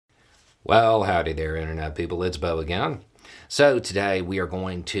Well, howdy there, Internet people. It's Bo again. So, today we are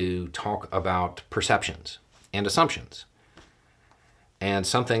going to talk about perceptions and assumptions. And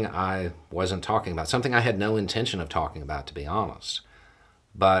something I wasn't talking about, something I had no intention of talking about, to be honest.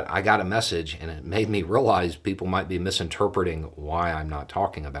 But I got a message and it made me realize people might be misinterpreting why I'm not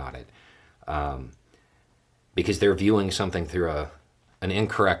talking about it. Because they're viewing something through an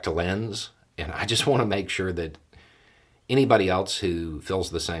incorrect lens. And I just want to make sure that anybody else who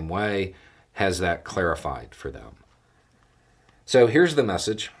feels the same way has that clarified for them. So here's the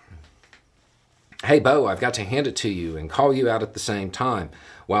message. Hey, Bo, I've got to hand it to you and call you out at the same time.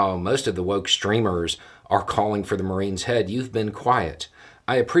 While most of the woke streamers are calling for the Marine's head, you've been quiet.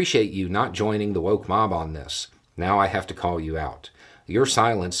 I appreciate you not joining the woke mob on this. Now I have to call you out. Your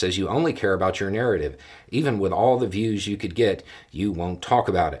silence says you only care about your narrative. Even with all the views you could get, you won't talk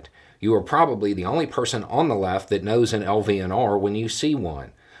about it. You are probably the only person on the left that knows an LVNR when you see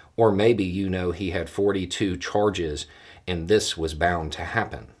one. Or maybe you know he had 42 charges and this was bound to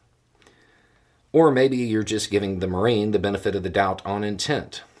happen. Or maybe you're just giving the Marine the benefit of the doubt on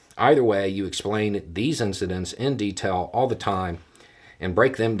intent. Either way, you explain these incidents in detail all the time and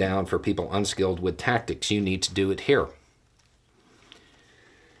break them down for people unskilled with tactics. You need to do it here.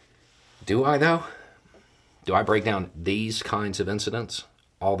 Do I, though? Do I break down these kinds of incidents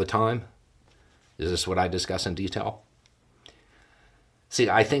all the time? Is this what I discuss in detail? See,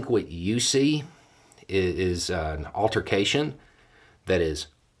 I think what you see is an altercation that is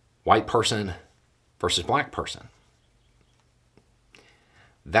white person versus black person.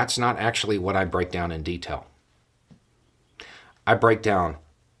 That's not actually what I break down in detail. I break down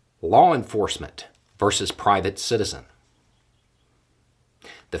law enforcement versus private citizen.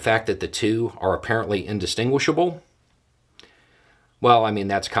 The fact that the two are apparently indistinguishable, well, I mean,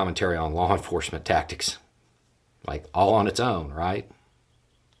 that's commentary on law enforcement tactics, like all on its own, right?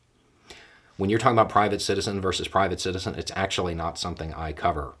 When you're talking about private citizen versus private citizen, it's actually not something I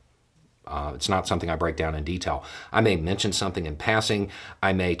cover. It's not something I break down in detail. I may mention something in passing.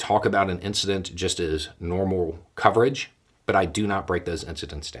 I may talk about an incident just as normal coverage, but I do not break those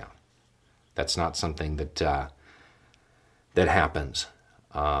incidents down. That's not something that happens.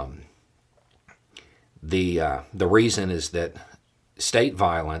 The reason is that state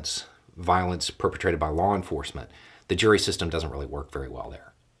violence perpetrated by law enforcement, the jury system doesn't really work very well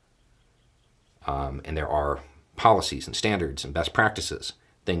there. And there are policies and standards and best practices,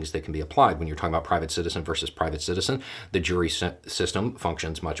 things that can be applied. When you're talking about private citizen versus private citizen, the jury system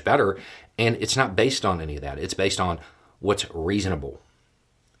functions much better, and it's not based on any of that. It's based on what's reasonable.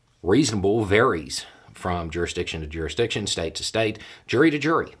 Reasonable varies from jurisdiction to jurisdiction, state to state, jury to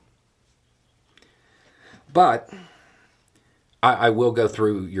jury. But I will go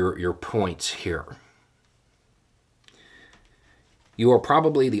through your points here. You are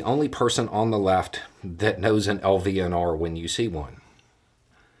probably the only person on the left that knows an LVNR when you see one.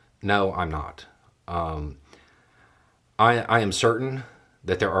 No, I'm not. I am certain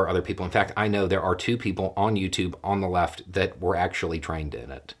that there are other people. In fact, I know there are two people on YouTube on the left that were actually trained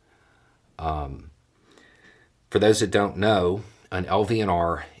in it. For those that don't know, an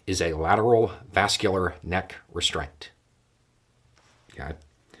LVNR is a lateral vascular neck restraint. Okay.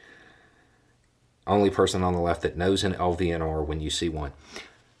 Only person on the left that knows an LVNR when you see one.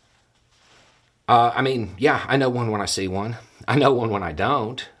 I mean, yeah, I know one when I see one. I know one when I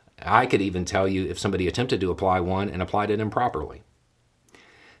don't. I could even tell you if somebody attempted to apply one and applied it improperly.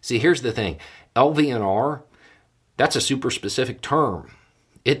 See, here's the thing. LVNR, that's a super specific term.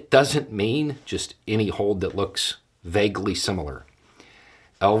 It doesn't mean just any hold that looks vaguely similar.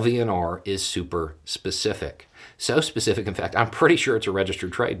 LVNR is super specific. So specific, in fact, I'm pretty sure it's a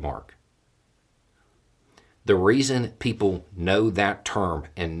registered trademark. The reason people know that term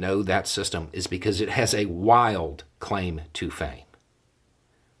and know that system is because it has a wild claim to fame.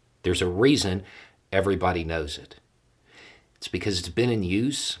 There's a reason everybody knows it. It's because it's been in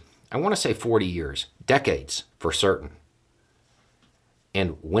use, I want to say 40 years, decades for certain.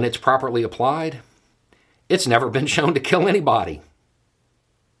 And when it's properly applied, it's never been shown to kill anybody.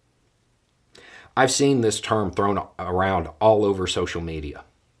 I've seen this term thrown around all over social media.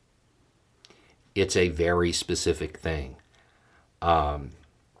 It's a very specific thing.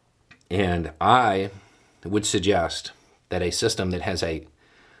 And I would suggest that a system that has a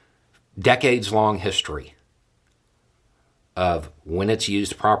decades-long history of, when it's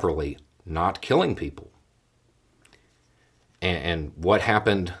used properly, not killing people. And what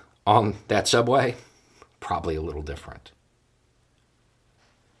happened on that subway? Probably a little different.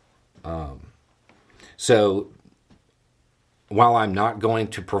 So while I'm not going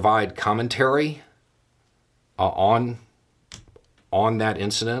to provide commentary on on that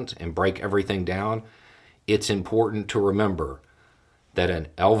incident and break everything down, it's important to remember that an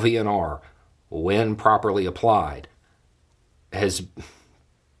LVNR, when properly applied, has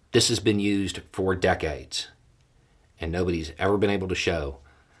been used for decades, and nobody's ever been able to show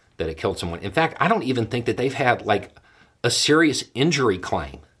that it killed someone. In fact, I don't even think that they've had like a serious injury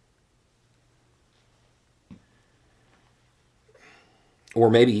claim. Or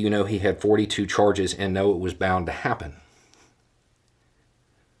maybe, he had 42 charges and know it was bound to happen.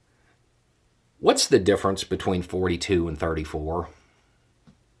 What's the difference between 42 and 34?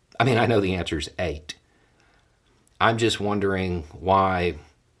 I mean, I know the answer is 8. I'm just wondering why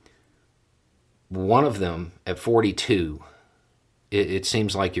one of them at 42, it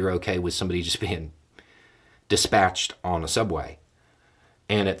seems like you're okay with somebody just being dispatched on a subway.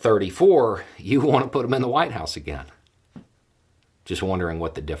 And at 34, you want to put them in the White House again. Just wondering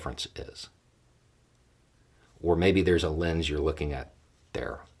what the difference is. Or maybe there's a lens you're looking at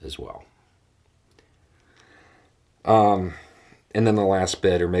there as well. And then the last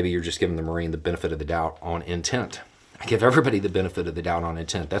bit, or maybe you're just giving the Marine the benefit of the doubt on intent. I give everybody the benefit of the doubt on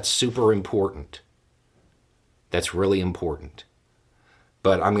intent. That's super important. That's really important.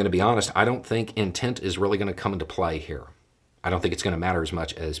 But I'm going to be honest, I don't think intent is really going to come into play here. I don't think it's going to matter as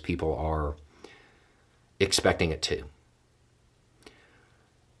much as people are expecting it to.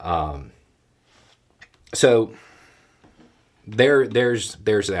 So there's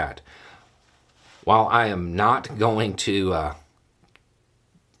that. While I am not going to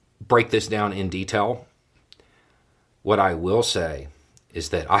break this down in detail, what I will say is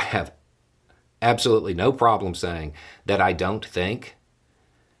that I have absolutely no problem saying that I don't think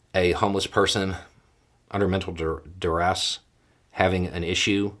a homeless person under mental duress having an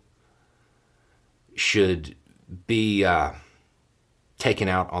issue should be taken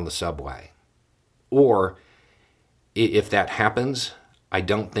out on the subway. Or if that happens, I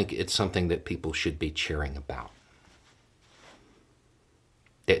don't think it's something that people should be cheering about.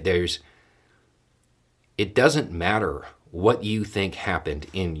 It doesn't matter what you think happened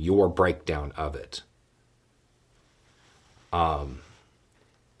in your breakdown of it.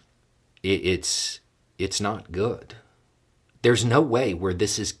 It's not good. There's no way where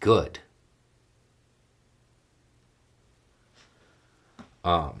this is good.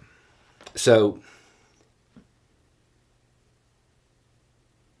 So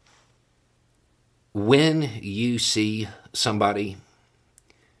when you see somebody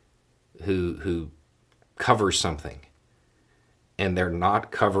who covers something and they're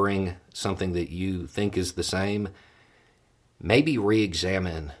not covering something that you think is the same, maybe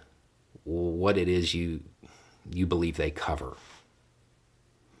re-examine what it is you believe they cover.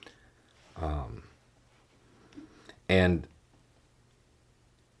 And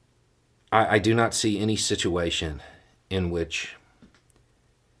I do not see any situation in which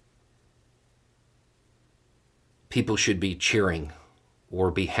people should be cheering or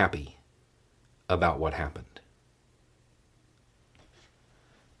be happy about what happened.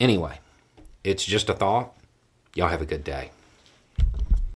 Anyway, it's just a thought. Y'all have a good day.